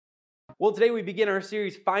Well, today we begin our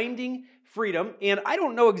series, Finding Freedom. And I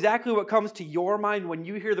don't know exactly what comes to your mind when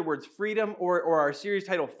you hear the words freedom or our series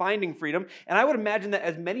title, Finding Freedom. And I would imagine that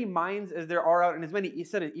as many minds as there are out and as many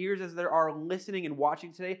set of ears as there are listening and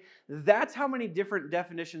watching today, that's how many different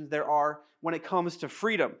definitions there are when it comes to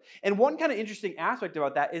freedom. And one kind of interesting aspect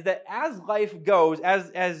about that is that as life goes,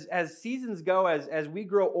 as seasons go, as we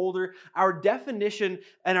grow older, our definition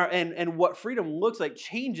and what freedom looks like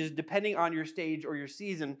changes depending on your stage or your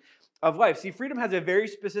season of life. See, freedom has a very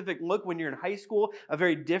specific look when you're in high school, a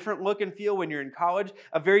very different look and feel when you're in college,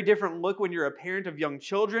 a very different look when you're a parent of young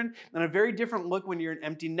children, and a very different look when you're an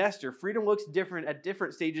empty nester. Freedom looks different at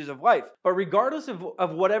different stages of life. But regardless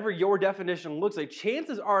of whatever your definition looks like,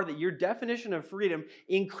 chances are that your definition of freedom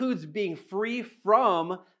includes being free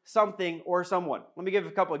from something or someone. Let me give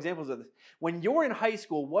a couple examples of this. When you're in high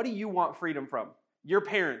school, what do you want freedom from? Your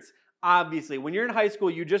parents. Obviously, when you're in high school,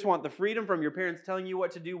 you just want the freedom from your parents telling you what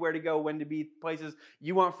to do, where to go, when to be places.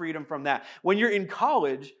 You want freedom from that. When you're in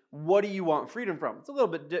college, what do you want freedom from? It's a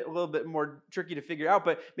little bit more tricky to figure out,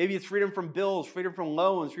 but maybe it's freedom from bills, freedom from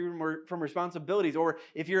loans, freedom from responsibilities, or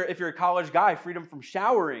if you're a college guy, freedom from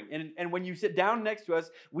showering. And when you sit down next to us,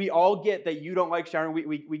 we all get that you don't like showering.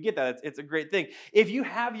 We get that. It's a great thing. If you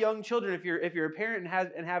have young children, if you're a parent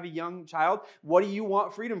and have a young child, what do you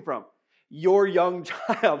want freedom from? Your young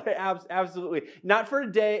child. Absolutely. Not for a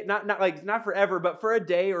day, not forever, but for a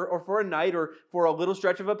day or for a night or for a little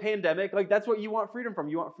stretch of a pandemic. Like that's what you want freedom from.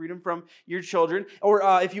 You want freedom from your children. Or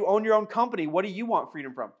if you own your own company, what do you want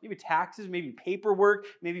freedom from? Maybe taxes, maybe paperwork,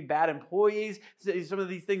 maybe bad employees, some of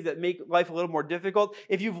these things that make life a little more difficult.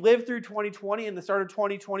 If you've lived through 2020 and the start of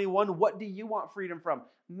 2021, what do you want freedom from?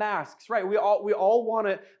 Masks, right? We all want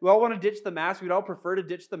to ditch the mask. We'd all prefer to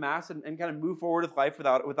ditch the mask and kind of move forward with life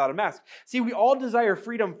without a mask. See, we all desire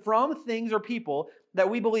freedom from things or people that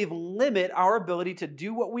we believe limit our ability to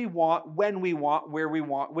do what we want, when we want, where we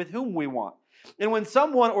want, with whom we want. And when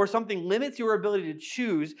someone or something limits your ability to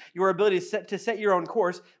choose, your ability to set your own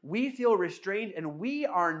course, we feel restrained, and we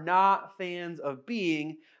are not fans of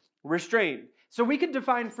being restrained. So we could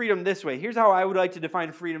define freedom this way. Here's how I would like to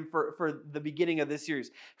define freedom for the beginning of this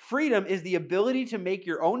series. Freedom is the ability to make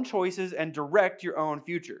your own choices and direct your own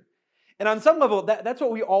future. And on some level, that's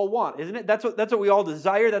what we all want, isn't it? That's what we all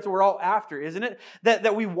desire. That's what we're all after, isn't it?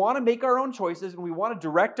 That we want to make our own choices and we want to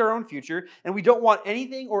direct our own future, and we don't want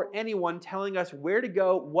anything or anyone telling us where to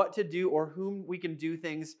go, what to do, or whom we can do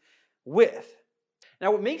things with.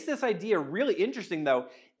 Now, what makes this idea really interesting, though,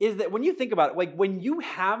 is that when you think about it, like when you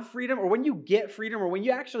have freedom or when you get freedom or when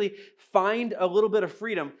you actually find a little bit of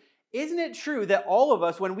freedom, isn't it true that all of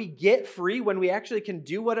us, when we get free, when we actually can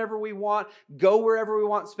do whatever we want, go wherever we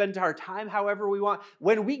want, spend our time however we want,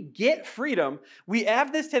 when we get freedom, we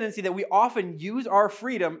have this tendency that we often use our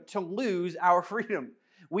freedom to lose our freedom.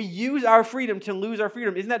 We use our freedom to lose our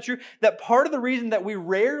freedom. Isn't that true? That part of the reason that we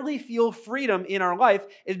rarely feel freedom in our life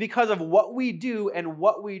is because of what we do and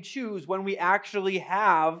what we choose when we actually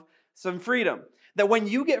have some freedom. That when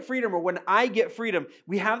you get freedom or when I get freedom,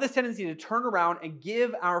 we have this tendency to turn around and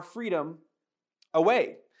give our freedom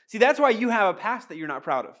away. See, that's why you have a past that you're not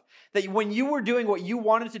proud of. That when you were doing what you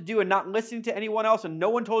wanted to do and not listening to anyone else and no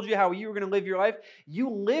one told you how you were going to live your life, you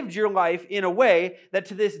lived your life in a way that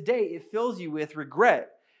to this day it fills you with regret.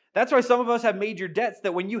 That's why some of us have major debts,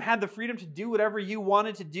 that when you had the freedom to do whatever you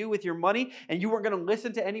wanted to do with your money and you weren't going to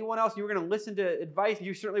listen to anyone else, you were going to listen to advice, and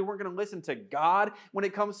you certainly weren't going to listen to God when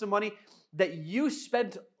it comes to money, that you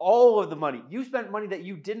spent all of the money. You spent money that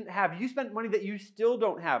you didn't have. You spent money that you still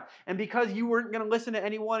don't have. And because you weren't going to listen to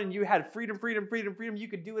anyone and you had freedom, you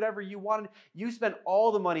could do whatever you wanted, you spent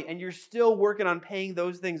all the money and you're still working on paying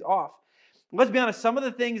those things off. Let's be honest, some of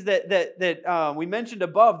the things that we mentioned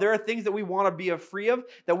above, there are things that we want to be free of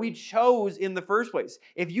that we chose in the first place.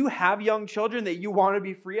 If you have young children that you want to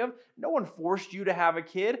be free of, no one forced you to have a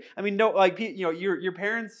kid. I mean, your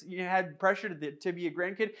parents had pressure to be a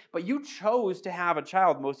grandkid, but you chose to have a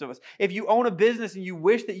child, most of us. If you own a business and you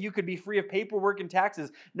wish that you could be free of paperwork and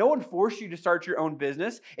taxes, no one forced you to start your own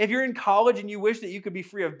business. If you're in college and you wish that you could be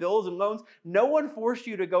free of bills and loans, no one forced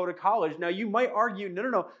you to go to college. Now, you might argue,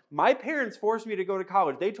 no, my parents forced me to go to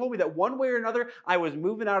college. They told me that one way or another, I was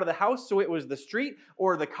moving out of the house, so it was the street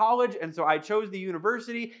or the college, and so I chose the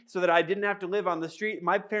university so that I didn't have to live on the street.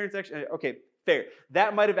 My parents actually, okay, fair.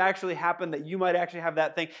 That might have actually happened, that you might actually have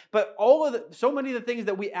that thing. But so many of the things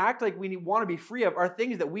that we act like we want to be free of are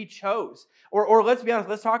things that we chose. Or let's be honest,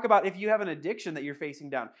 let's talk about if you have an addiction that you're facing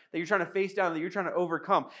down, that you're trying to face down, that you're trying to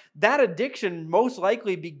overcome. That addiction most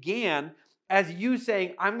likely began as you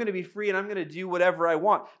saying, I'm going to be free and I'm going to do whatever I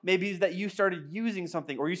want. Maybe it's that you started using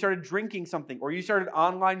something, or you started drinking something, or you started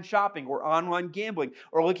online shopping or online gambling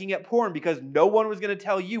or looking at porn because no one was going to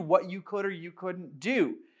tell you what you could or you couldn't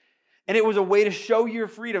do. And it was a way to show your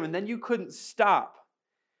freedom, and then you couldn't stop.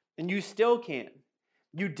 And you still can't.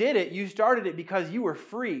 You did it, you started it because you were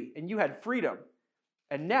free and you had freedom.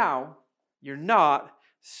 And now you're not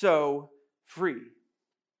so free.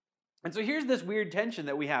 And so here's this weird tension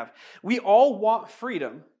that we have. We all want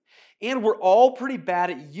freedom, and we're all pretty bad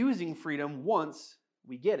at using freedom once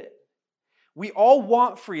we get it. We all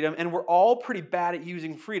want freedom, and we're all pretty bad at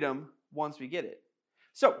using freedom once we get it.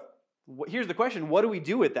 So, here's the question: what do we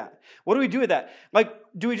do with that? What do we do with that? Like,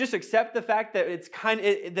 do we just accept the fact that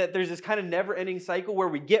that there's this kind of never-ending cycle where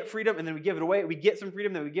we get freedom and then we give it away? We get some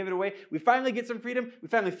freedom, then we give it away. We finally get some freedom, we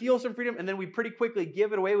finally feel some freedom, and then we pretty quickly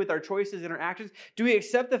give it away with our choices and our actions. Do we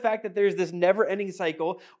accept the fact that there's this never-ending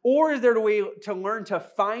cycle, or is there a way to learn to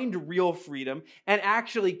find real freedom and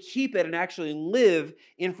actually keep it and actually live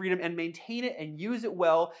in freedom and maintain it and use it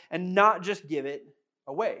well and not just give it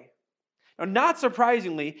away? Now, not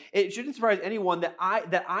surprisingly, it shouldn't surprise anyone that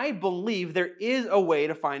I believe there is a way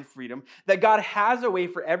to find freedom, that God has a way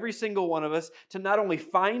for every single one of us to not only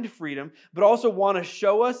find freedom, but also want to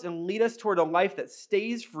show us and lead us toward a life that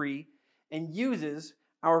stays free and uses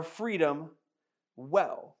our freedom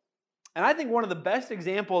well. And I think one of the best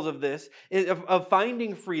examples of this, of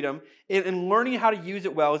finding freedom and learning how to use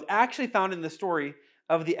it well, is actually found in the story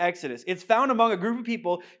of the Exodus. It's found among a group of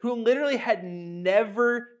people who literally had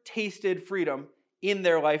never tasted freedom in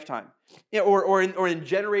their lifetime, or in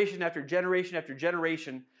generation after generation after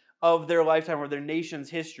generation of their lifetime or their nation's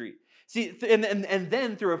history. See, and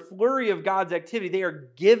then through a flurry of God's activity, they are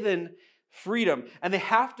given freedom, and they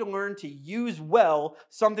have to learn to use well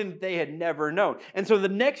something that they had never known. And so the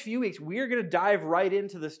next few weeks, we're going to dive right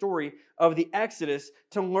into the story of the Exodus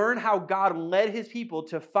to learn how God led his people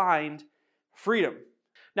to find freedom.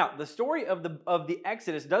 Now, the story of the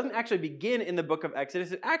Exodus doesn't actually begin in the book of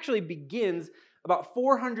Exodus. It actually begins about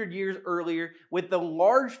 400 years earlier with the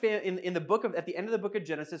large at the end of the book of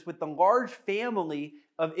Genesis, with the large family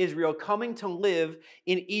of Israel coming to live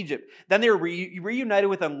in Egypt. Then they were reunited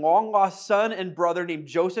with a long-lost son and brother named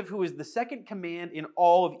Joseph, who was the second command in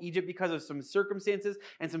all of Egypt because of some circumstances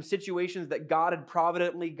and some situations that God had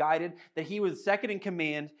providently guided, that he was second in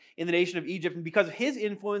command in the nation of Egypt. And because of his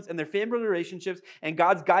influence and their family relationships and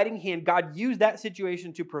God's guiding hand, God used that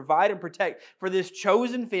situation to provide and protect for this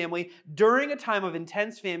chosen family during a time of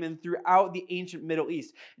intense famine throughout the ancient Middle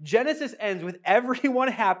East. Genesis ends with everyone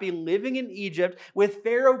happy, living in Egypt, with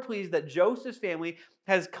Pharaoh pleased that Joseph's family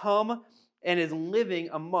has come and is living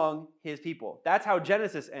among his people. That's how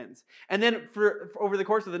Genesis ends. And then for over the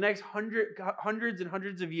course of the next hundreds and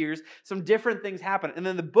hundreds of years, some different things happen. And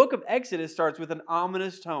then the book of Exodus starts with an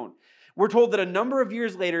ominous tone. We're told that a number of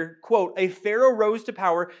years later, quote, a Pharaoh rose to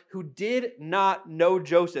power who did not know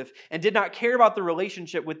Joseph and did not care about the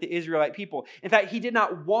relationship with the Israelite people. In fact, he did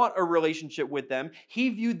not want a relationship with them. He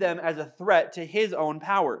viewed them as a threat to his own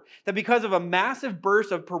power. That because of a massive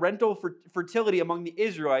burst of parental fertility among the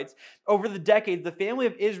Israelites, over the decades, the family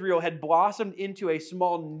of Israel had blossomed into a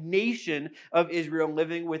small nation of Israel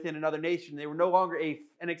living within another nation. They were no longer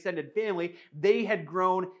an extended family. They had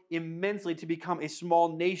grown immensely to become a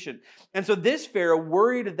small nation. And so this Pharaoh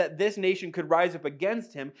worried that this nation could rise up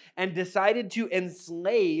against him and decided to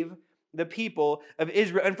enslave the people of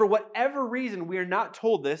Israel. And for whatever reason, we are not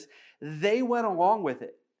told this, they went along with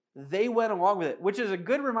it. They went along with it, which is a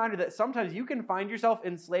good reminder that sometimes you can find yourself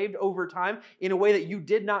enslaved over time in a way that you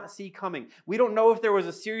did not see coming. We don't know if there was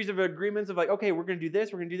a series of agreements of like, okay, we're going to do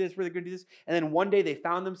this, we're going to do this, we're going to do this, and then one day they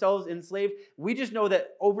found themselves enslaved. We just know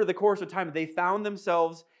that over the course of time, they found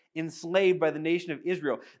themselves enslaved by the nation of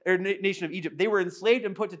Israel, or nation of Egypt. They were enslaved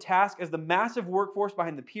and put to task as the massive workforce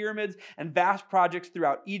behind the pyramids and vast projects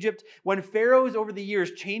throughout Egypt. When pharaohs over the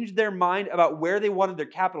years changed their mind about where they wanted their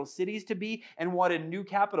capital cities to be and wanted new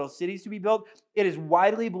capital cities to be built, it is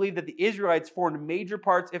widely believed that the Israelites formed major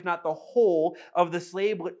parts, if not the whole, of the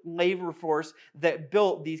slave labor force that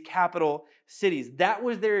built these capital cities. That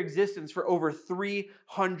was their existence for over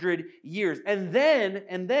 300 years. And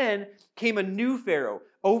then came a new Pharaoh.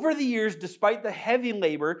 Over the years, despite the heavy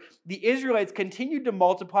labor, the Israelites continued to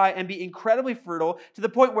multiply and be incredibly fertile to the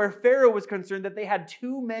point where Pharaoh was concerned that they had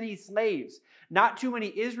too many slaves. Not too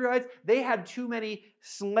many Israelites, they had too many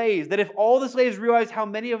slaves. That if all the slaves realized how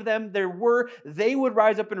many of them there were, they would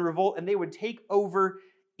rise up in revolt and they would take over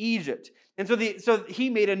Egypt. And so he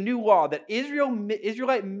made a new law that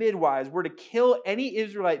Israelite midwives were to kill any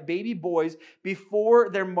Israelite baby boys before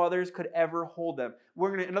their mothers could ever hold them.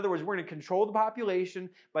 In other words, we're going to control the population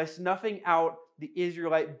by snuffing out the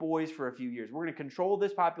Israelite boys for a few years. We're going to control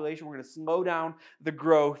this population. We're going to slow down the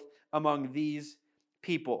growth among these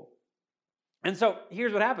people. And so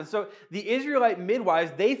here's what happens. So the Israelite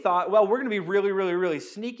midwives, they thought, well, we're going to be really, really, really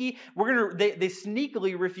sneaky. They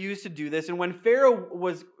sneakily refused to do this. And when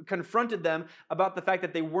Pharaoh confronted them about the fact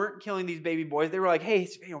that they weren't killing these baby boys, they were like, hey,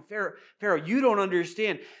 Pharaoh, you don't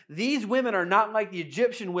understand. These women are not like the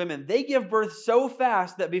Egyptian women. They give birth so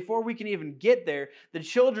fast that before we can even get there, the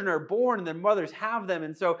children are born and their mothers have them.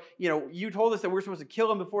 And so, you told us that we're supposed to kill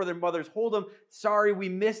them before their mothers hold them. Sorry, we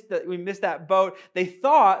missed that boat. They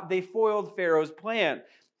thought they foiled Pharaoh's plan.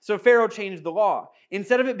 So Pharaoh changed the law.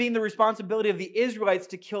 Instead of it being the responsibility of the Israelites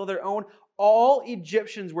to kill their own, all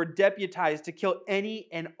Egyptians were deputized to kill any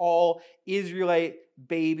and all Israelite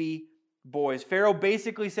baby boys. Pharaoh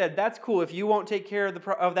basically said, that's cool. If you won't take care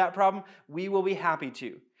of that problem, we will be happy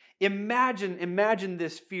to. Imagine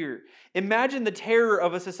this fear. Imagine the terror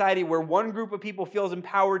of a society where one group of people feels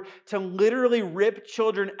empowered to literally rip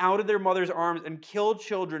children out of their mother's arms and kill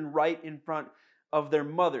children right in front of their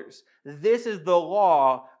mothers. This is the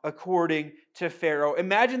law according to Pharaoh.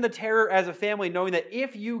 Imagine the terror as a family knowing that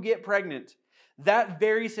if you get pregnant, that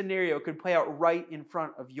very scenario could play out right in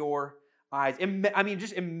front of your eyes.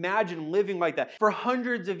 Just imagine living like that. For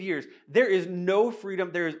hundreds of years, there is no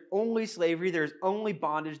freedom. There is only slavery. There is only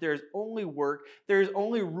bondage. There is only work. There is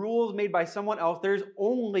only rules made by someone else. There is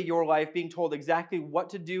only your life being told exactly what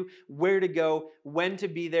to do, where to go, when to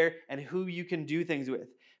be there, and who you can do things with.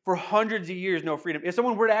 For hundreds of years, no freedom. If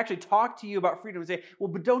someone were to actually talk to you about freedom and say,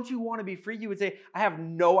 well, but don't you want to be free? You would say, I have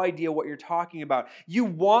no idea what you're talking about. You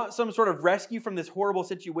want some sort of rescue from this horrible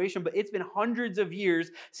situation, but it's been hundreds of years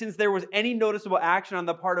since there was any noticeable action on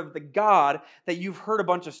the part of the God that you've heard a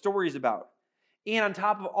bunch of stories about. And on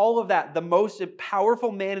top of all of that, the most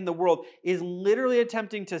powerful man in the world is literally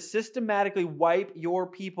attempting to systematically wipe your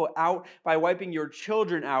people out by wiping your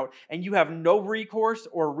children out, and you have no recourse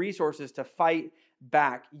or resources to fight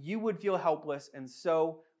back. You would feel helpless, and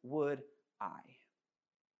so would I.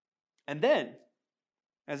 And then,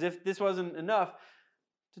 as if this wasn't enough,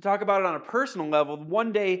 to talk about it on a personal level,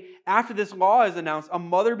 one day after this law is announced, a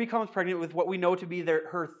mother becomes pregnant with what we know to be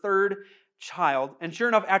her third child. And sure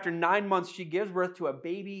enough, after 9 months, she gives birth to a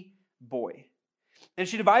baby boy. And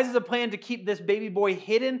she devises a plan to keep this baby boy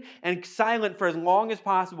hidden and silent for as long as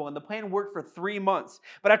possible. And the plan worked for 3 months.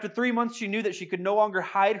 But after 3 months, she knew that she could no longer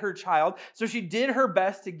hide her child. So she did her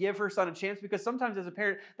best to give her son a chance, because sometimes as a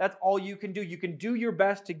parent, that's all you can do. You can do your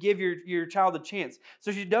best to give your child a chance.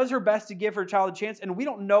 So she does her best to give her child a chance. And we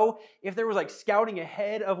don't know if there was like scouting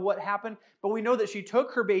ahead of what happened, but we know that she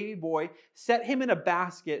took her baby boy, set him in a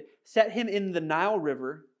basket, set him in the Nile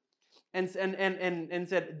River, and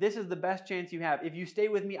said, this is the best chance you have. If you stay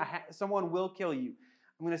with me, someone will kill you.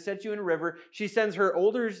 I'm going to set you in a river. She sends her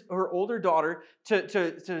older daughter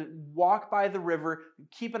to walk by the river,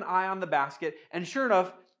 keep an eye on the basket. And sure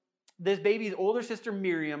enough, this baby's older sister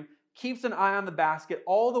Miriam keeps an eye on the basket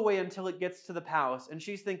all the way until it gets to the palace. And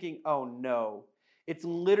she's thinking, oh no, it's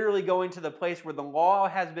literally going to the place where the law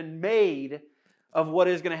has been made of what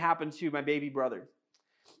is going to happen to my baby brother.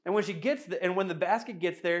 And when when the basket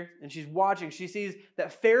gets there and she's watching, she sees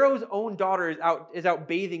that Pharaoh's own daughter is out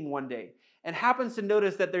bathing one day and happens to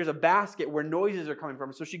notice that there's a basket where noises are coming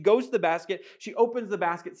from. So she goes to the basket, she opens the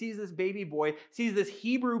basket, sees this baby boy, sees this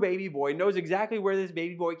Hebrew baby boy, knows exactly where this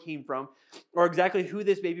baby boy came from or exactly who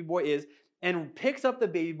this baby boy is, and picks up the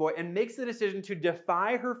baby boy and makes the decision to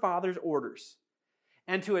defy her father's orders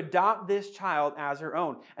and to adopt this child as her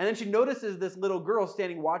own. And then she notices this little girl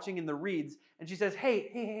standing watching in the reeds, and she says,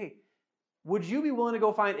 hey, would you be willing to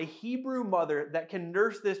go find a Hebrew mother that can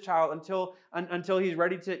nurse this child until he's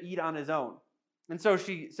ready to eat on his own? And so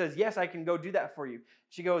she says, yes, I can go do that for you.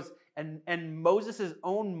 She goes, and Moses'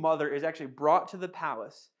 own mother is actually brought to the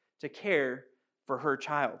palace to care for her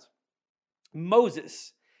child.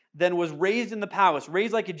 Moses then was raised in the palace,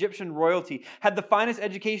 raised like Egyptian royalty, had the finest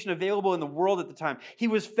education available in the world at the time. He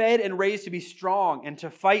was fed and raised to be strong and to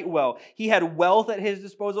fight well. He had wealth at his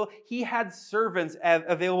disposal. He had servants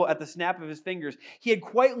available at the snap of his fingers. He had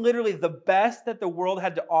quite literally the best that the world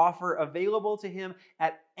had to offer available to him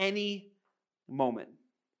at any moment.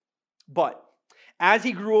 But as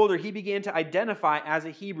he grew older, he began to identify as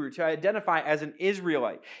a Hebrew, to identify as an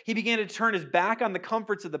Israelite. He began to turn his back on the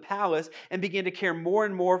comforts of the palace and began to care more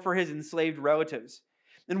and more for his enslaved relatives.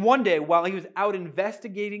 And one day, while he was out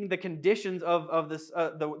investigating the conditions of this,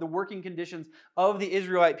 the working conditions of the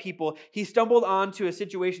Israelite people, he stumbled onto a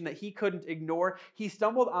situation that he couldn't ignore. He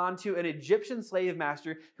stumbled onto an Egyptian slave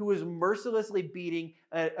master who was mercilessly beating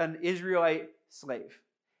an Israelite slave.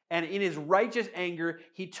 And in his righteous anger,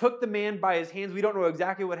 he took the man by his hands. We don't know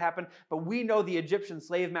exactly what happened, but we know the Egyptian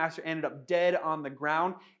slave master ended up dead on the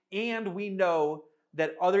ground. And we know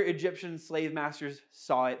that other Egyptian slave masters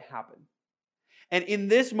saw it happen. And in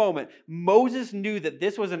this moment, Moses knew that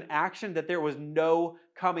this was an action that there was no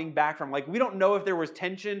coming back from. Like, we don't know if there was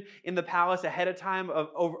tension in the palace ahead of time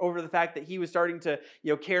over the fact that he was starting to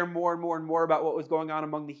care more and more and more about what was going on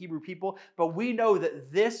among the Hebrew people. But we know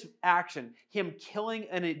that this action, him killing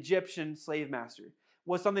an Egyptian slave master,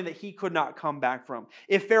 was something that he could not come back from.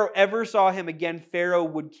 If Pharaoh ever saw him again, Pharaoh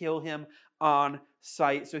would kill him on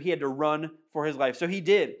sight. So he had to run for his life. So he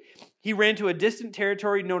did. He ran to a distant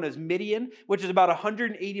territory known as Midian, which is about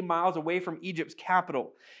 180 miles away from Egypt's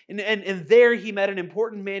capital. And there he met an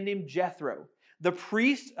important man named Jethro, the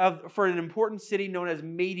priest for an important city known as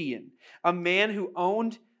Midian, a man who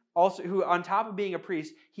on top of being a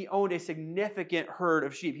priest, he owned a significant herd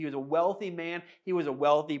of sheep. He was a wealthy man. He was a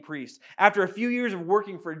wealthy priest. After a few years of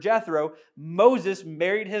working for Jethro, Moses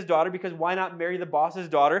married his daughter, because why not marry the boss's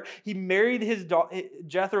daughter? He married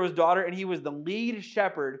Jethro's daughter, and he was the lead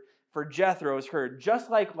shepherd for Jethro's herd, just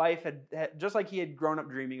like he had grown up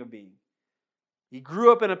dreaming of being. He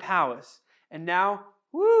grew up in a palace, and now,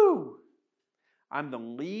 I'm the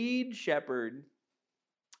lead shepherd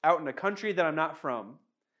out in a country that I'm not from,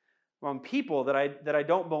 among people that I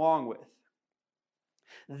don't belong with.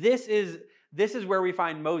 This is where we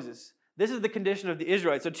find Moses. This is the condition of the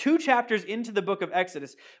Israelites. So 2 chapters into the book of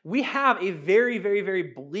Exodus, we have a very, very,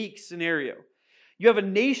 very bleak scenario. You have a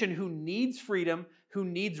nation who needs freedom, who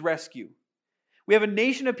needs rescue. We have a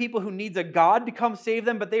nation of people who needs a God to come save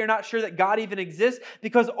them, but they are not sure that God even exists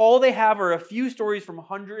because all they have are a few stories from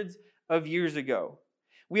hundreds of years ago.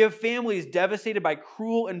 We have families devastated by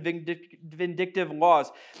cruel and vindictive laws.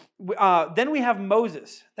 Then we have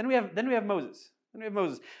Moses. Then we have Moses,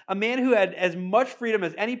 a man who had as much freedom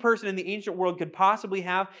as any person in the ancient world could possibly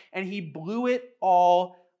have, and he blew it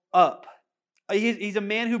all up. He's a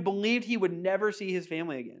man who believed he would never see his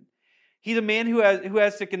family again. He's a man who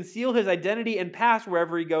has to conceal his identity and past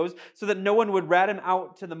wherever he goes so that no one would rat him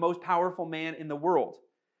out to the most powerful man in the world.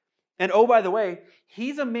 And oh, by the way,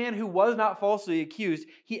 he's a man who was not falsely accused.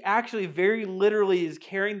 He actually very literally is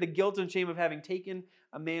carrying the guilt and shame of having taken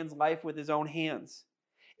a man's life with his own hands.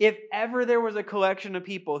 If ever there was a collection of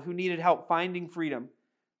people who needed help finding freedom,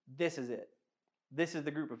 this is it. This is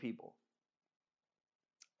the group of people.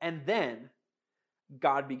 And then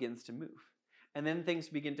God begins to move. And then things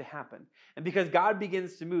begin to happen. And because God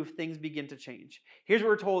begins to move, things begin to change. Here's what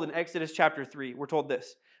we're told in Exodus chapter 3. We're told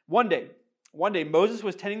this. One day, Moses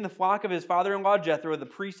was tending the flock of his father-in-law Jethro, the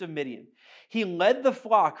priest of Midian. He led the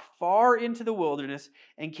flock far into the wilderness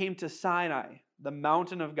and came to Sinai, the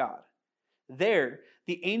mountain of God. There,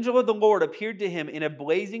 the angel of the Lord appeared to him in a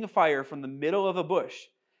blazing fire from the middle of a bush.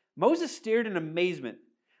 Moses stared in amazement.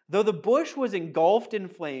 Though the bush was engulfed in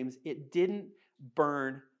flames, it didn't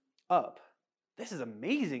burn up. This is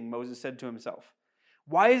amazing, Moses said to himself.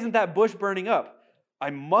 Why isn't that bush burning up? I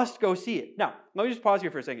must go see it. Now, let me just pause here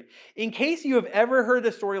for a second. In case you have ever heard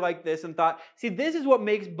a story like this and thought, see, this is what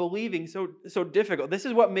makes believing so difficult. This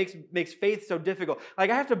is what makes faith so difficult. Like,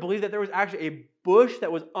 I have to believe that there was actually a bush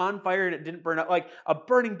that was on fire and it didn't burn up. Like, a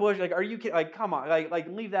burning bush. Like, are you kidding? Like, come on. Like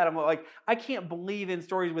leave that. I'm like, I can't believe in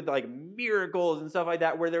stories with like miracles and stuff like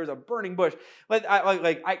that where there was a burning bush.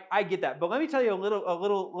 I get that. But let me tell you a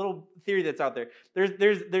little theory that's out there. There's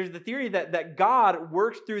the theory that God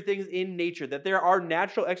works through things in nature, that there are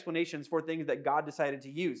natural explanations for things that God decided to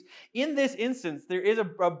use. In this instance, there is a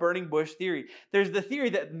burning bush theory. There's the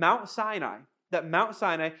theory that Mount Sinai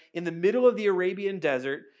in the middle of the Arabian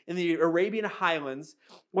desert, in the Arabian highlands,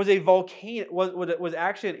 was a volcano, was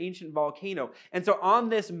actually an ancient volcano. And so on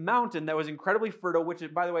this mountain that was incredibly fertile, which,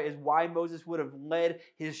 by the way, is why Moses would have led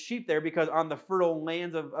his sheep there, because on the fertile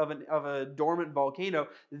lands of a dormant volcano,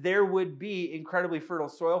 there would be incredibly fertile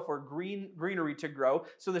soil for greenery to grow,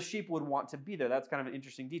 so the sheep would want to be there. That's kind of an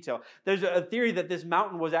interesting detail. There's a theory that this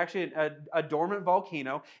mountain was actually a dormant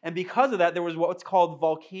volcano, and because of that, there was what's called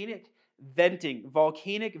volcanic venting,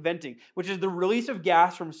 which is the release of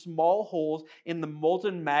gas from small holes in the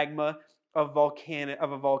molten magma of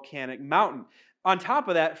a volcanic mountain. On top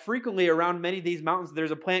of that, frequently around many of these mountains,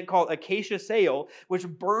 there's a plant called acacia sail, which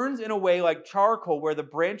burns in a way like charcoal, where the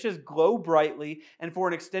branches glow brightly and for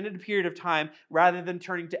an extended period of time rather than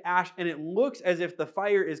turning to ash, and it looks as if the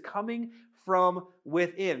fire is coming from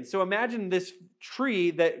within. So imagine this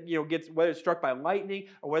tree that gets, whether it's struck by lightning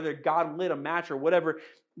or whether God lit a match or whatever.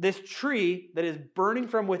 This tree that is burning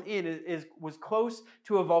from within was close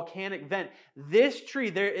to a volcanic vent. This tree,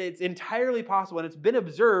 it's entirely possible, and it's been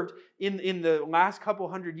observed in the last couple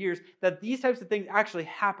hundred years, that these types of things actually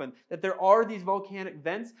happen, that there are these volcanic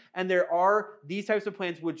vents, and there are these types of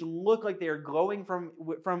plants which look like they are glowing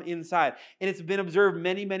from inside. And it's been observed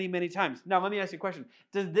many, many, many times. Now, let me ask you a question.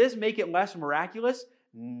 Does this make it less miraculous?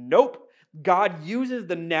 Nope. God uses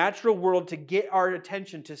the natural world to get our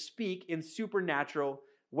attention to speak in supernatural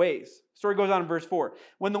ways. Story goes on in verse 4.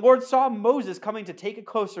 When the Lord saw Moses coming to take a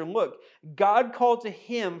closer look, God called to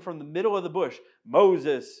him from the middle of the bush,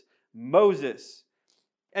 "Moses, Moses."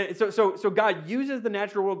 And so God uses the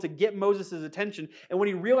natural world to get Moses' attention. And when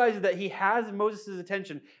he realizes that he has Moses'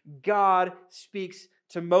 attention, God speaks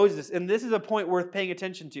to Moses. And this is a point worth paying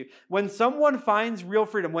attention to. When someone finds real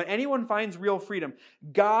freedom, when anyone finds real freedom,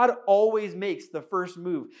 God always makes the first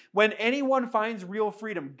move. When anyone finds real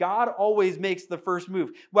freedom, God always makes the first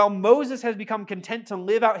move. While Moses has become content to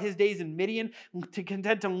live out his days in Midian,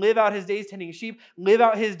 content to live out his days tending sheep, live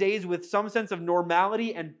out his days with some sense of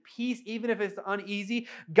normality and peace, even if it's uneasy,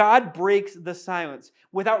 God breaks the silence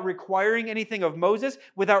without requiring anything of Moses,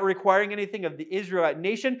 without requiring anything of the Israelite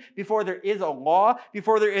nation, before there is a law,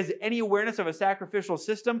 before there is any awareness of a sacrificial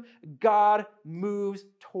system. God moves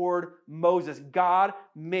toward Moses. God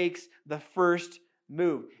makes the first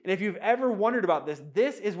move. And if you've ever wondered about this,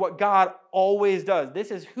 this is what God always does. This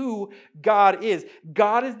is who God is.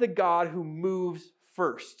 God is the God who moves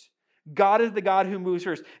first. God is the God who moves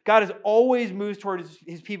first. God has always moves towards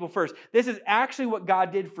his people first. This is actually what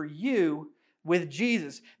God did for you with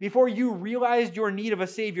Jesus. Before you realized your need of a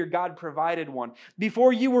Savior, God provided one.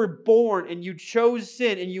 Before you were born and you chose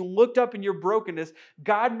sin and you looked up in your brokenness,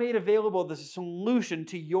 God made available the solution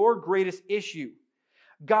to your greatest issue.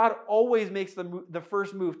 God always makes the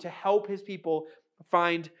first move to help his people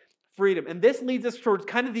find freedom. And this leads us towards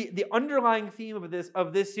kind of the underlying theme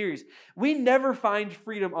of this series. We never find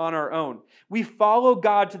freedom on our own. We follow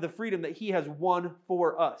God to the freedom that he has won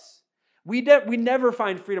for us. We never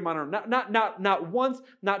find freedom on our own. Not once,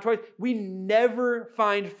 not twice. We never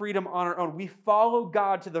find freedom on our own. We follow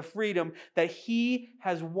God to the freedom that he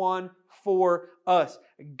has won for us.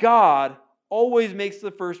 God always makes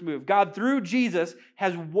the first move. God, through Jesus,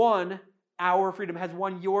 has won our freedom, has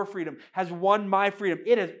won your freedom, has won my freedom.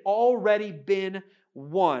 It has already been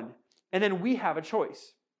won. And then we have a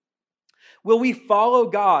choice. Will we follow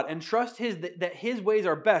God and trust that his ways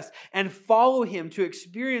are best and follow him to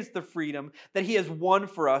experience the freedom that he has won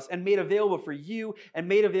for us and made available for you and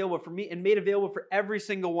made available for me and made available for every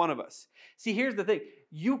single one of us? See, here's the thing.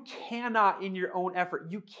 You cannot, in your own effort,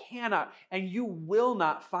 you cannot and you will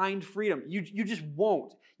not find freedom. You just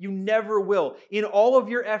won't. You never will. In all of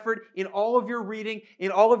your effort, in all of your reading, in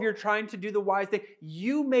all of your trying to do the wise thing,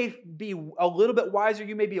 you may be a little bit wiser,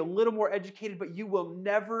 you may be a little more educated, but you will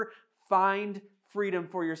never find freedom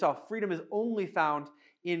for yourself. Freedom is only found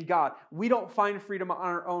in God. We don't find freedom on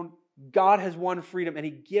our own. God has won freedom and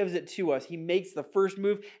he gives it to us. He makes the first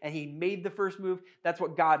move and he made the first move. That's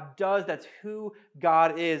what God does. That's who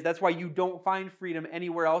God is. That's why you don't find freedom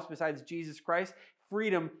anywhere else besides Jesus Christ.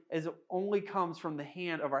 Freedom only comes from the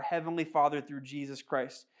hand of our Heavenly Father through Jesus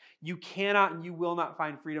Christ. You cannot and you will not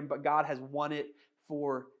find freedom, but God has won it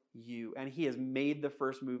for you. And he has made the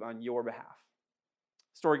first move on your behalf.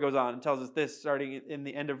 Story goes on and tells us this, starting in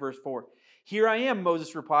the end of verse 4. "Here I am,"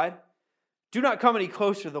 Moses replied. "Do not come any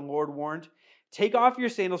closer," the Lord warned. "Take off your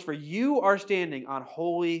sandals, for you are standing on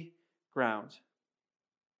holy ground."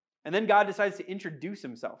 And then God decides to introduce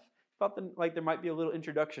himself. Felt like there might be a little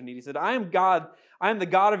introduction need. He said, "I am God. I am the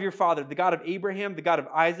God of your father, the God of Abraham, the God of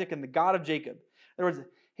Isaac, and the God of Jacob." In other words,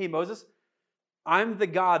 hey, Moses, I'm the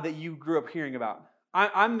God that you grew up hearing about.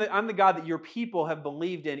 I'm the God that your people have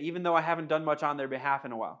believed in, even though I haven't done much on their behalf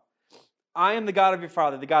in a while. I am the God of your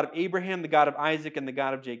father, the God of Abraham, the God of Isaac, and the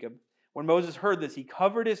God of Jacob. When Moses heard this, he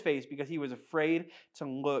covered his face because he was afraid to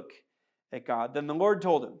look at God. Then the Lord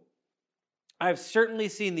told him, "I have certainly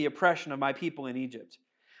seen the oppression of my people in Egypt.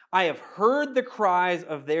 I have heard the cries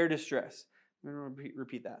of their distress." I'm going to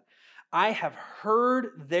repeat that. "I have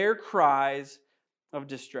heard their cries of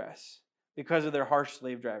distress because of their harsh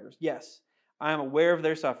slave drivers. Yes, I am aware of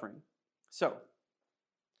their suffering. So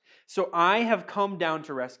I have come down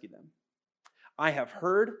to rescue them. I have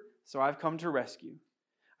heard, so I've come to rescue.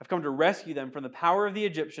 I've come to rescue them from the power of the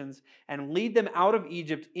Egyptians and lead them out of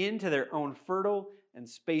Egypt into their own fertile and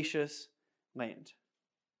spacious land."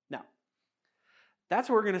 Now, that's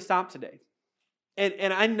where we're going to stop today.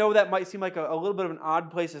 And I know that might seem like a little bit of an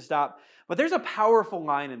odd place to stop, but there's a powerful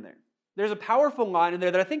line in there. There's a powerful line in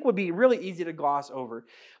there that I think would be really easy to gloss over.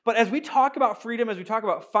 But as we talk about freedom, as we talk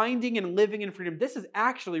about finding and living in freedom, this is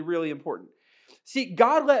actually really important. See,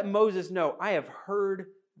 God let Moses know, I have heard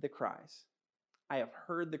the cries. I have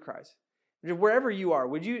heard the cries. Wherever you are,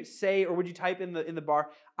 would you say, or would you type in the bar,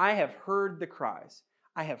 I have heard the cries.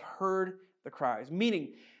 I have heard the cries.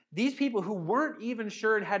 Meaning, these people who weren't even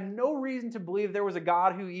sure and had no reason to believe there was a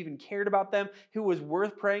God who even cared about them, who was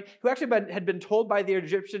worth praying, who actually had been told by the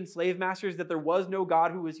Egyptian slave masters that there was no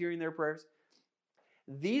God who was hearing their prayers.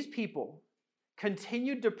 These people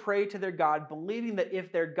continued to pray to their God, believing that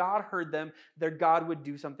if their God heard them, their God would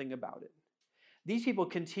do something about it. These people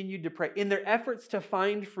continued to pray. In their efforts to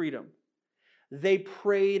find freedom, they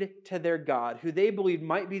prayed to their God, who they believed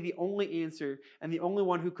might be the only answer and the only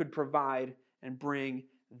one who could provide and bring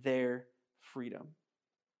their freedom.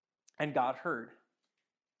 And God heard.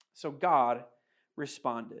 So God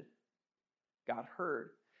responded. God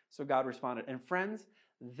heard. So God responded. And friends,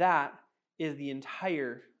 that is the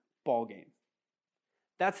entire ballgame.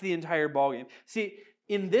 That's the entire ballgame. See,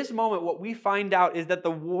 in this moment, what we find out is that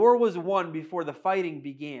the war was won before the fighting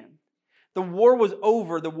began. The war was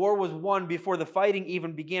over. The war was won before the fighting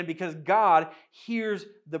even began because God hears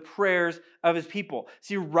the prayers of his people.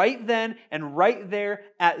 See, right then and right there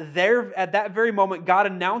at that very moment, God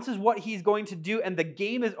announces what he's going to do, and the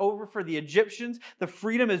game is over for the Egyptians. The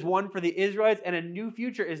freedom is won for the Israelites, and a new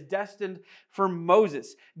future is destined for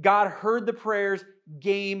Moses. God heard the prayers,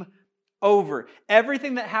 game over.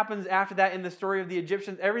 Everything that happens after that in the story of the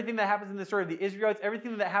Egyptians, everything that happens in the story of the Israelites,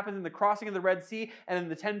 everything that happens in the crossing of the Red Sea and in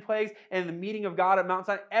the 10 plagues and in the meeting of God at Mount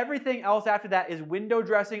Sinai, everything else after that is window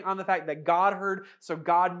dressing on the fact that God heard, so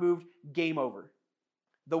God moved, game over.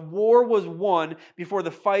 The war was won before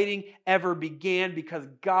the fighting ever began because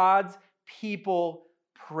God's people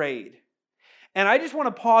prayed. And I just want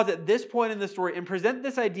to pause at this point in the story and present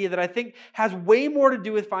this idea that I think has way more to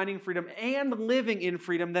do with finding freedom and living in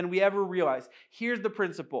freedom than we ever realize. Here's the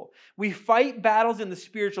principle. We fight battles in the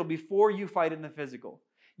spiritual before you fight in the physical.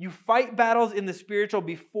 You fight battles in the spiritual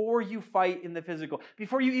before you fight in the physical.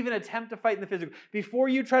 Before you even attempt to fight in the physical. Before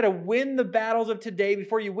you try to win the battles of today,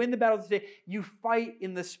 before you win the battles of today, you fight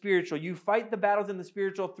in the spiritual. You fight the battles in the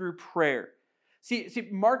spiritual through prayer. See,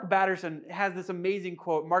 Mark Batterson has this amazing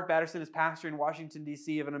quote. Mark Batterson is pastor in Washington,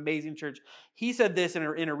 D.C. of an amazing church. He said this in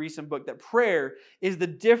a recent book, that prayer is the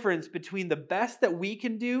difference between the best that we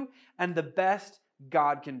can do and the best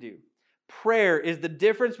God can do. Prayer is the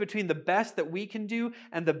difference between the best that we can do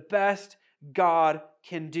and the best God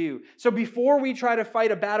can do. So before we try to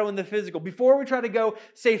fight a battle in the physical, before we try to go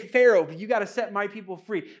say, Pharaoh, you got to set my people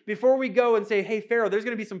free. Before we go and say, hey, Pharaoh, there's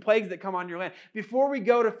going to be some plagues that come on your land. Before we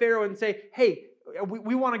go to Pharaoh and say, hey,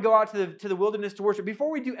 we want to go out to the wilderness to worship.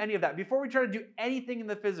 Before we do any of that, before we try to do anything in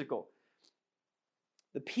the physical,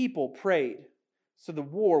 the people prayed, so the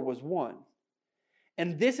war was won.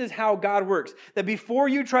 And this is how God works. That before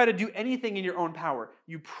you try to do anything in your own power,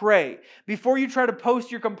 you pray. Before you try to post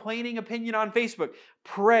your complaining opinion on Facebook,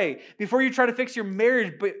 pray. Before you try to fix your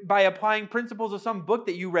marriage by applying principles of some book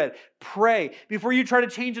that you read, pray. Before you try to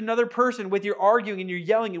change another person with your arguing and your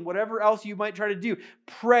yelling and whatever else you might try to do,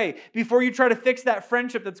 pray. Before you try to fix that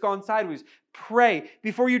friendship that's gone sideways, pray.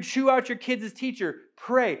 Before you chew out your kids' teacher,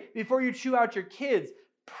 pray. Before you chew out your kids,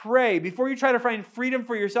 pray. Before you try to find freedom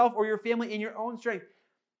for yourself or your family in your own strength,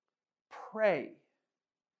 pray.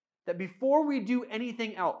 That before we do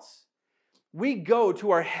anything else, we go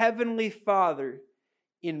to our Heavenly Father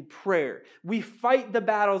in prayer. We fight the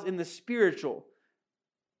battles in the spiritual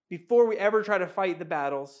before we ever try to fight the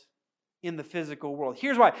battles in the physical world.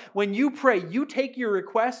 Here's why. When you pray, you take your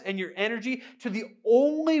requests and your energy to the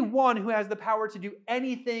only one who has the power to do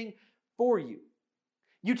anything for you.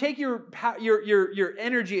 You take your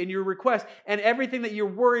energy and your request and everything that you're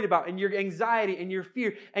worried about and your anxiety and your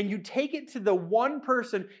fear, and you take it to the one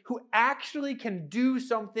person who actually can do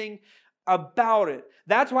something about it.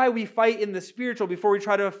 That's why we fight in the spiritual before we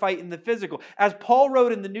try to fight in the physical. As Paul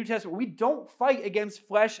wrote in the New Testament, we don't fight against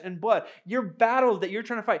flesh and blood. Your battles that you're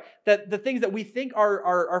trying to fight, that the things that we think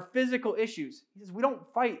are physical issues, he says we don't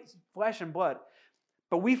fight flesh and blood,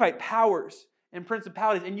 but we fight powers and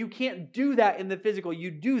principalities, and you can't do that in the physical. You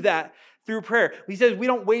do that through prayer. He says we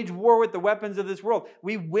don't wage war with the weapons of this world.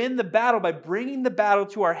 We win the battle by bringing the battle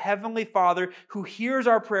to our Heavenly Father, who hears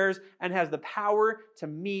our prayers and has the power to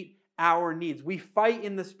meet our needs. We fight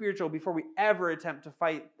in the spiritual before we ever attempt to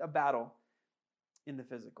fight a battle in the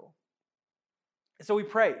physical. So we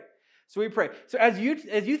pray. So as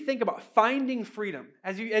you think about finding freedom,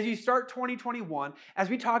 as you start 2021, as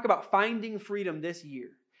we talk about finding freedom this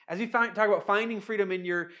year, As we talk about finding freedom in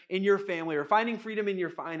your family, or finding freedom in your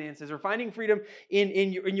finances, or finding freedom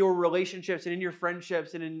in your relationships and in your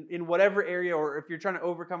friendships and in whatever area, or if you're trying to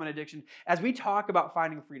overcome an addiction, as we talk about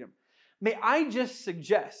finding freedom, may I just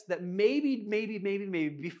suggest that maybe,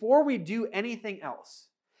 before we do anything else,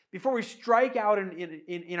 before we strike out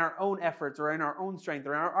in our own efforts or in our own strength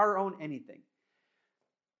or in our own anything,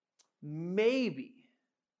 maybe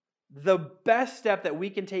the best step that we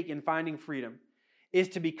can take in finding freedom is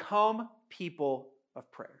to become people of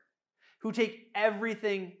prayer, who take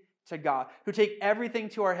everything to God, who take everything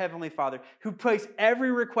to our Heavenly Father, who place every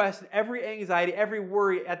request, every anxiety, every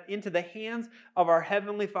worry into the hands of our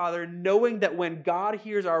Heavenly Father, knowing that when God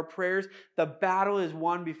hears our prayers, the battle is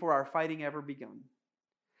won before our fighting ever begun.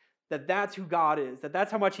 That's who God is, that's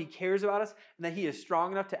how much He cares about us, and that He is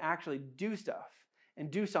strong enough to actually do stuff and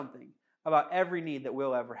do something about every need that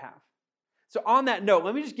we'll ever have. So on that note,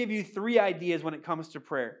 let me just give you 3 ideas when it comes to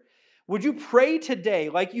prayer. Would you pray today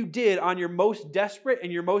like you did on your most desperate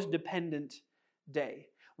and your most dependent day?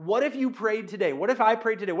 What if you prayed today? What if I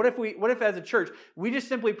prayed today? What if as a church, we just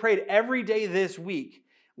simply prayed every day this week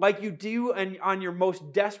like you do on your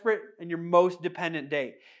most desperate and your most dependent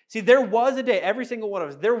day? See, there was a day, every single one of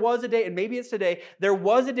us, there was a day, and maybe it's today, there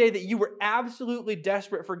was a day that you were absolutely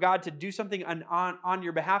desperate for God to do something on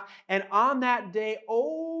your behalf. And on that day,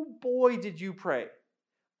 oh boy, did you pray.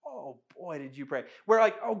 Oh boy, did you pray. We're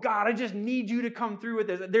like, oh God, I just need you to come through with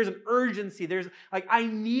this. There's an urgency. There's like, I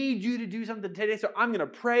need you to do something today. So I'm going to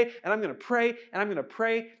pray, and I'm going to pray, and I'm going to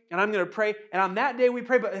pray, and I'm going to pray. And on that day we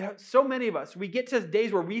pray, but so many of us, we get to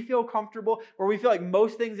days where we feel comfortable, where we feel like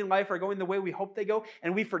most things in life are going the way we hope they go,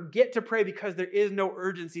 and we forget to pray because there is no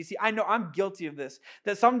urgency. See, I know I'm guilty of this,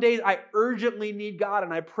 that some days I urgently need God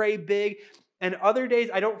and I pray big, and other days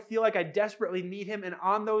I don't feel like I desperately need Him, and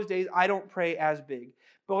on those days I don't pray as big.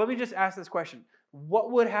 But let me just ask this question.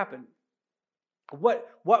 What would happen?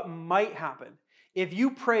 What might happen if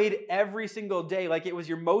you prayed every single day like it was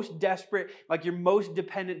your most desperate, like your most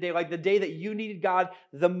dependent day, like the day that you needed God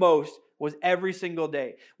the most was every single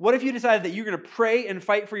day? What if you decided that you're going to pray and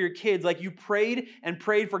fight for your kids like you prayed and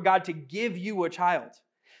prayed for God to give you a child?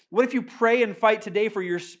 What if you pray and fight today for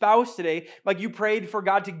your spouse today like you prayed for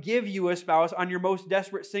God to give you a spouse on your most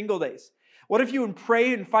desperate single days? What if you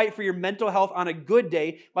pray and fight for your mental health on a good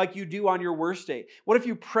day like you do on your worst day? What if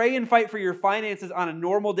you pray and fight for your finances on a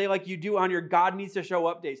normal day like you do on your God needs to show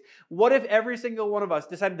up days? What if every single one of us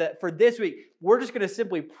decided that for this week, we're just going to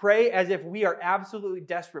simply pray as if we are absolutely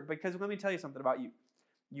desperate? Because let me tell you something about you.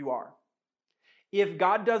 You are. If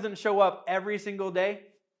God doesn't show up every single day,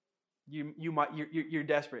 you're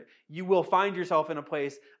desperate. You will find yourself in a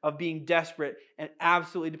place of being desperate and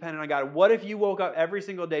absolutely dependent on God. What if you woke up every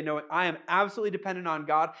single day knowing I am absolutely dependent on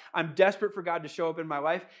God? I'm desperate for God to show up in my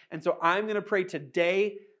life, and so I'm going to pray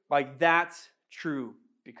today like that's true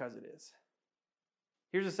because it is.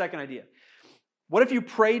 Here's a second idea. What if you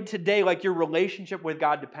prayed today like your relationship with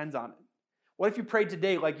God depends on it? What if you prayed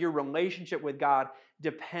today like your relationship with God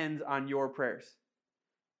depends on your prayers?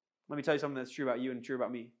 Let me tell you something that's true about you and true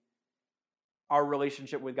about me. Our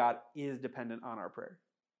relationship with God is dependent on our prayer.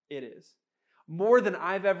 It is. More than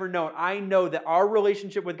I've ever known, I know that our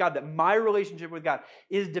relationship with God, that my relationship with God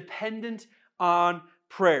is dependent on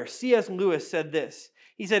prayer. C.S. Lewis said this.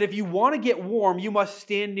 He said, if you want to get warm, you must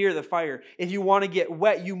stand near the fire. If you want to get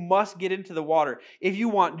wet, you must get into the water. If you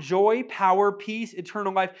want joy, power, peace,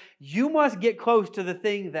 eternal life, you must get close to the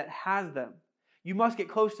thing that has them. You must get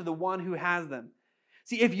close to the one who has them.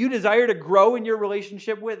 See, if you desire to grow in your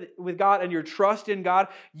relationship with God and your trust in God,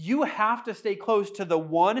 you have to stay close to the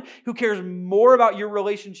one who cares more about your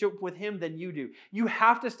relationship with Him than you do. You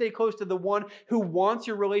have to stay close to the one who wants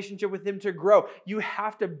your relationship with Him to grow. You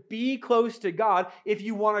have to be close to God if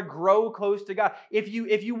you want to grow close to God. If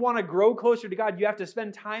you want to grow closer to God, you have to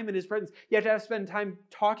spend time in His presence. You have to spend time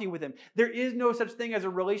talking with Him. There is no such thing as a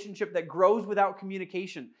relationship that grows without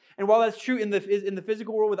communication. And while that's true in the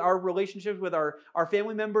physical world with our relationships with our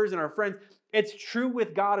family members and our friends, it's true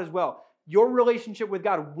with God as well. Your relationship with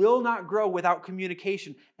God will not grow without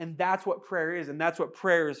communication, and that's what prayer is, and that's what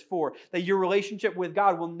prayer is for. That your relationship with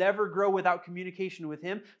God will never grow without communication with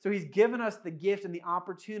Him, so He's given us the gift and the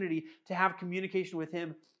opportunity to have communication with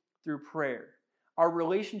Him through prayer. Our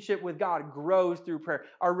relationship with God grows through prayer.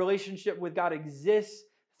 Our relationship with God exists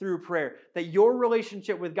through prayer. That your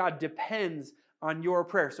relationship with God depends on your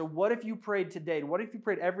prayer. So what if you prayed today, and what if you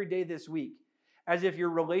prayed every day this week, as if your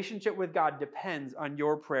relationship with God depends on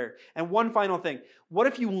your prayer? And one final thing, what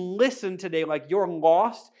if you listen today like you're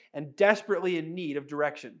lost and desperately in need of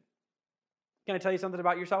direction? Can I tell you something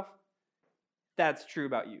about yourself? That's true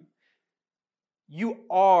about you. You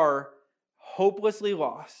are hopelessly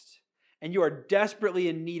lost, and you are desperately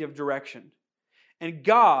in need of direction. And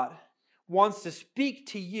God wants to speak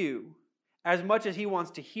to you as much as He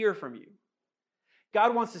wants to hear from you.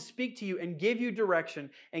 God wants to speak to you and give you direction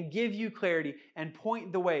and give you clarity and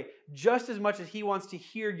point the way just as much as He wants to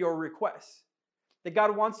hear your requests. That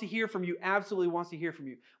God wants to hear from you, absolutely wants to hear from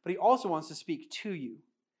you, but He also wants to speak to you.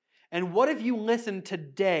 And what if you listen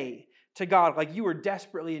today to God like you are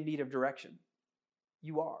desperately in need of direction?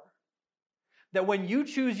 You are. That when you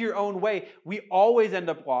choose your own way, we always end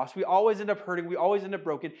up lost. We always end up hurting. We always end up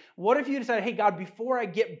broken. What if you decide, hey, God, before I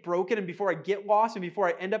get broken and before I get lost and before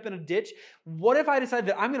I end up in a ditch, what if I decide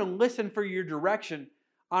that I'm going to listen for your direction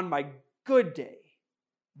on my good day?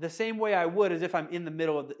 The same way I would as if I'm in the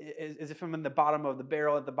middle of as if I'm in the bottom of the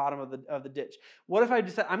barrel at the bottom of the ditch. What if I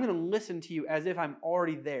decide I'm going to listen to you as if I'm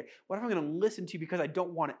already there? What if I'm going to listen to you because I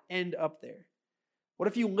don't want to end up there? What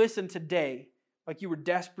if you listen today like you were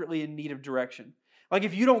desperately in need of direction? Like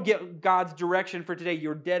if you don't get God's direction for today,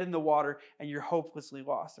 you're dead in the water and you're hopelessly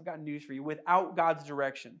lost. I've got news for you. Without God's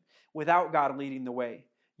direction, without God leading the way,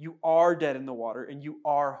 you are dead in the water and you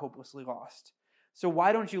are hopelessly lost. So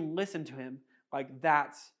why don't you listen to Him like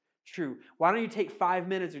that's true? Why don't you take 5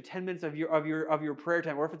 minutes or 10 minutes of your prayer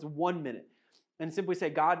time, or if it's 1 minute, and simply say,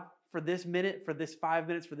 God, for this minute, for this 5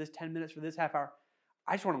 minutes, for this 10 minutes, for this half hour,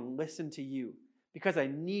 I just want to listen to you because I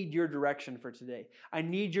need your direction for today. I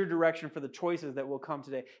need your direction for the choices that will come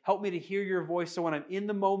today. Help me to hear your voice so when I'm in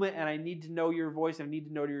the moment and I need to know your voice and I need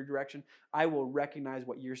to know your direction, I will recognize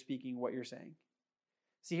what you're speaking, what you're saying.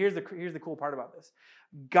 See, here's the cool part about this.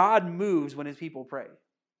 God moves when His people pray.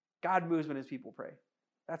 God moves when His people pray.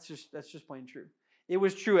 That's just plain true. It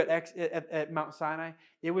was true at Mount Sinai.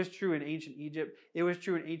 It was true in ancient Egypt. It was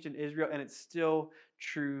true in ancient Israel, and it's still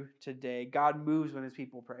true today. God moves when His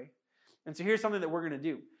people pray. And so here's something that we're going to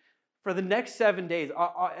do. For the next 7 days,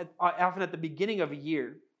 often at the beginning of a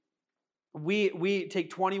year, we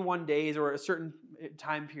take 21 days or a certain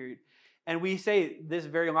time period, and we say this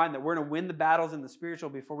very line that we're going to win the battles in the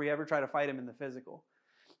spiritual before we ever try to fight them in the physical.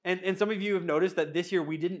 And some of you have noticed that this year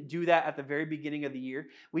we didn't do that at the very beginning of the year.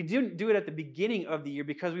 We didn't do it at the beginning of the year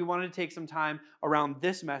because we wanted to take some time around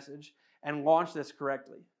this message and launch this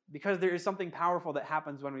correctly. Because there is something powerful that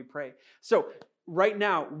happens when we pray. So right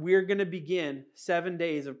now, we're going to begin 7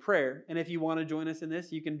 days of prayer. And if you want to join us in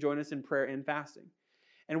this, you can join us in prayer and fasting.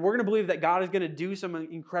 And we're going to believe that God is going to do some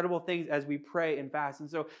incredible things as we pray and fast. And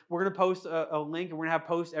so we're going to post a link, and we're going to have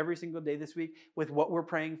posts every single day this week with what we're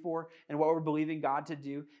praying for and what we're believing God to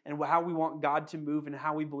do and how we want God to move and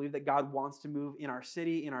how we believe that God wants to move in our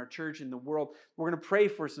city, in our church, in the world. We're going to pray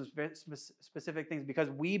for some specific things because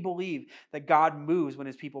we believe that God moves when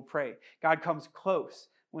His people pray. God comes close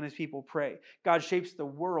when His people pray. God shapes the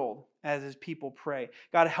world as His people pray.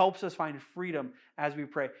 God helps us find freedom as we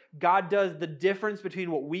pray. God does the difference between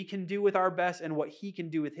what we can do with our best and what He can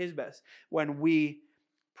do with His best when we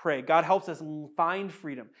pray. God helps us find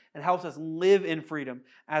freedom and helps us live in freedom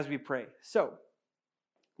as we pray. So,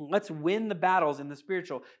 let's win the battles in the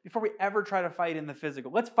spiritual before we ever try to fight in the physical.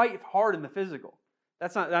 Let's fight hard in the physical.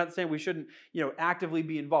 That's not saying we shouldn't, actively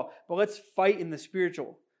be involved, but let's fight in the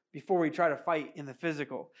spiritual before we try to fight in the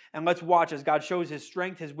physical. And let's watch as God shows His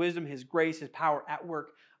strength, His wisdom, His grace, His power at work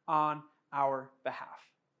on our behalf.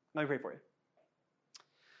 Let me pray for you.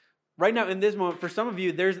 Right now, in this moment, for some of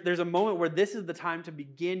you, there's a moment where this is the time to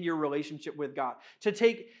begin your relationship with God. To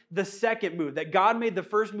take the second move, that God made the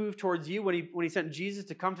first move towards you when He sent Jesus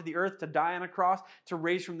to come to the earth, to die on a cross, to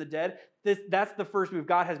raise from the dead. That's the first move.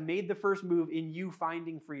 God has made the first move in you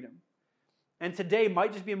finding freedom. And today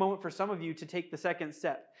might just be a moment for some of you to take the second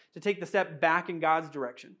step, to take the step back in God's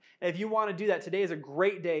direction. And if you want to do that, today is a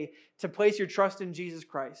great day to place your trust in Jesus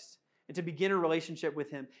Christ and to begin a relationship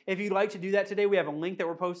with Him. If you'd like to do that today, we have a link that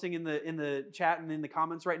we're posting in the chat and in the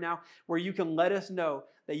comments right now where you can let us know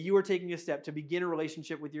that you are taking a step to begin a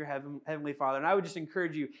relationship with your Heavenly Father. And I would just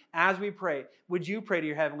encourage you, as we pray, would you pray to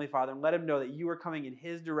your Heavenly Father and let Him know that you are coming in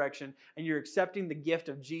His direction and you're accepting the gift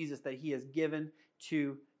of Jesus that He has given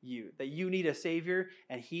to you, that you need a Savior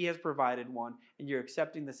and He has provided one, and you're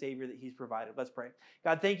accepting the Savior that He's provided. Let's pray.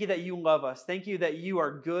 God, thank you that you love us. Thank you that you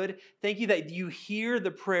are good. Thank you that you hear the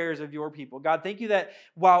prayers of your people. God, thank you that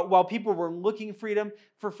while people were looking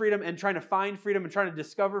for freedom and trying to find freedom and trying to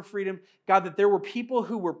discover freedom, God, that there were people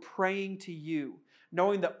who were praying to you,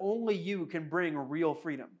 knowing that only you can bring real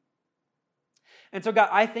freedom. And so, God,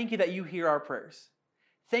 I thank you that you hear our prayers.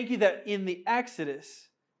 Thank you that in the Exodus,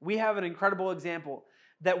 we have an incredible example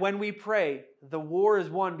that when we pray, the war is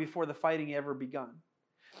won before the fighting ever begun.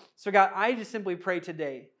 So God, I just simply pray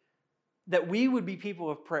today that we would be people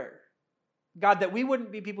of prayer. God, that we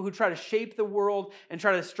wouldn't be people who try to shape the world and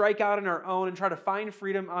try to strike out on our own and try to find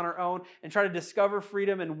freedom on our own and try to discover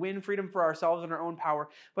freedom and win freedom for ourselves in our own power,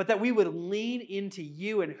 but that we would lean into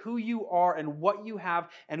you and who you are and what you have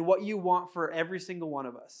and what you want for every single one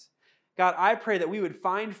of us. God, I pray that we would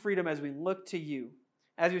find freedom as we look to you,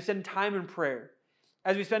 as we spend time in prayer,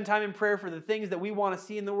 as we spend time in prayer for the things that we want to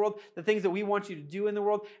see in the world, the things that we want you to do in the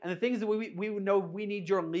world, and the things that we know we need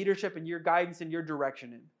your leadership and your guidance and your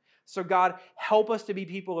direction in. So God, help us to be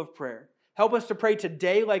people of prayer. Help us to pray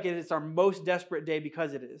today like it is our most desperate day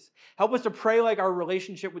because it is. Help us to pray like our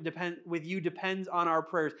relationship with you depends on our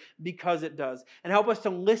prayers because it does. And help us to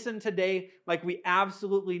listen today like we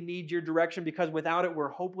absolutely need your direction because without it we're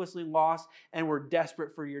hopelessly lost and we're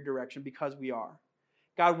desperate for your direction because we are.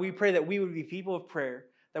 God, we pray that we would be people of prayer,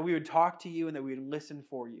 that we would talk to you and that we would listen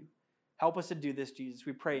for you. Help us to do this, Jesus.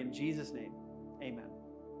 We pray in Jesus' name. Amen.